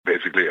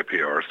basically a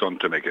PR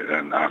stunt to make it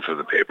and answer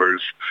the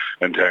papers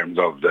in terms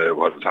of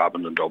what has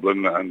happened in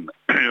Dublin, and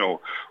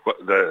what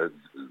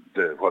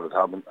what has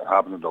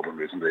happened in Dublin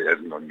recently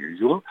isn't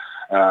unusual,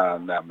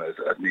 and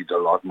it needs a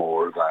lot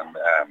more than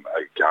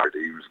a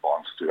Gardai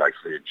response to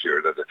actually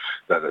ensure that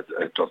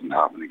it doesn't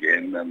happen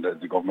again, and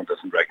the government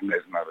isn't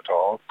recognising that at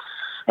all.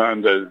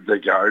 And the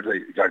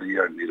Gardai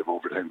are in need of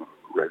overtime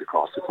right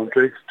across the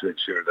country to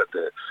ensure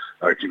that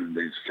our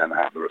communities can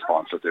have the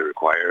response that they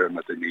require and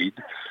that they need.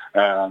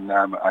 And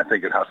I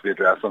think it has to be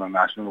addressed on a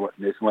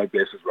nationwide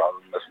basis rather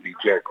than this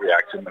knee-jerk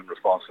reaction in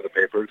response to the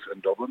papers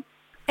in Dublin.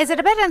 Is it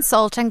a bit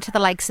insulting to the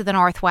likes of the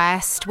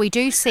Northwest? We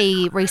do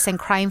see recent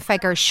crime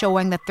figures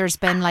showing that there's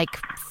been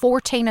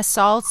 14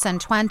 assaults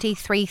and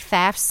 23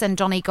 thefts in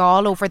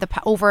Donegal over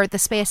the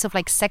space of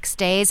 6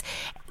 days.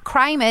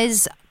 Crime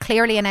is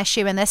clearly an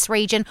issue in this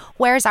region.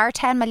 Where's our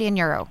 €10 million?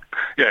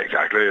 Yeah,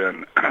 exactly,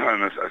 and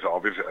it's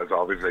obvious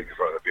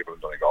for the people in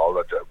Donegal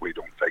that we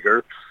don't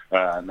figure.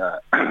 And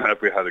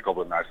if we had a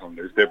couple of national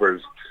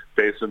newspapers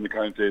based in the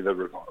county that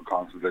were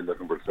constantly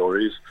looking for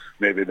stories,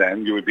 maybe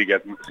then you would be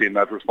seeing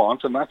that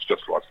response, and that's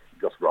just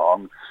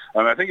wrong.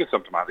 And I think it's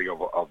symptomatic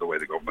of the way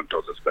the government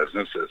does its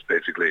business. Is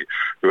basically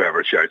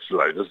whoever shouts the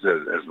loudest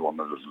is the one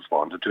that is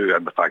responded to,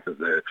 and the fact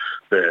that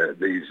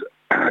these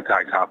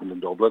attacks happened in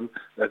Dublin,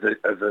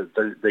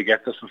 they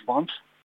get this response.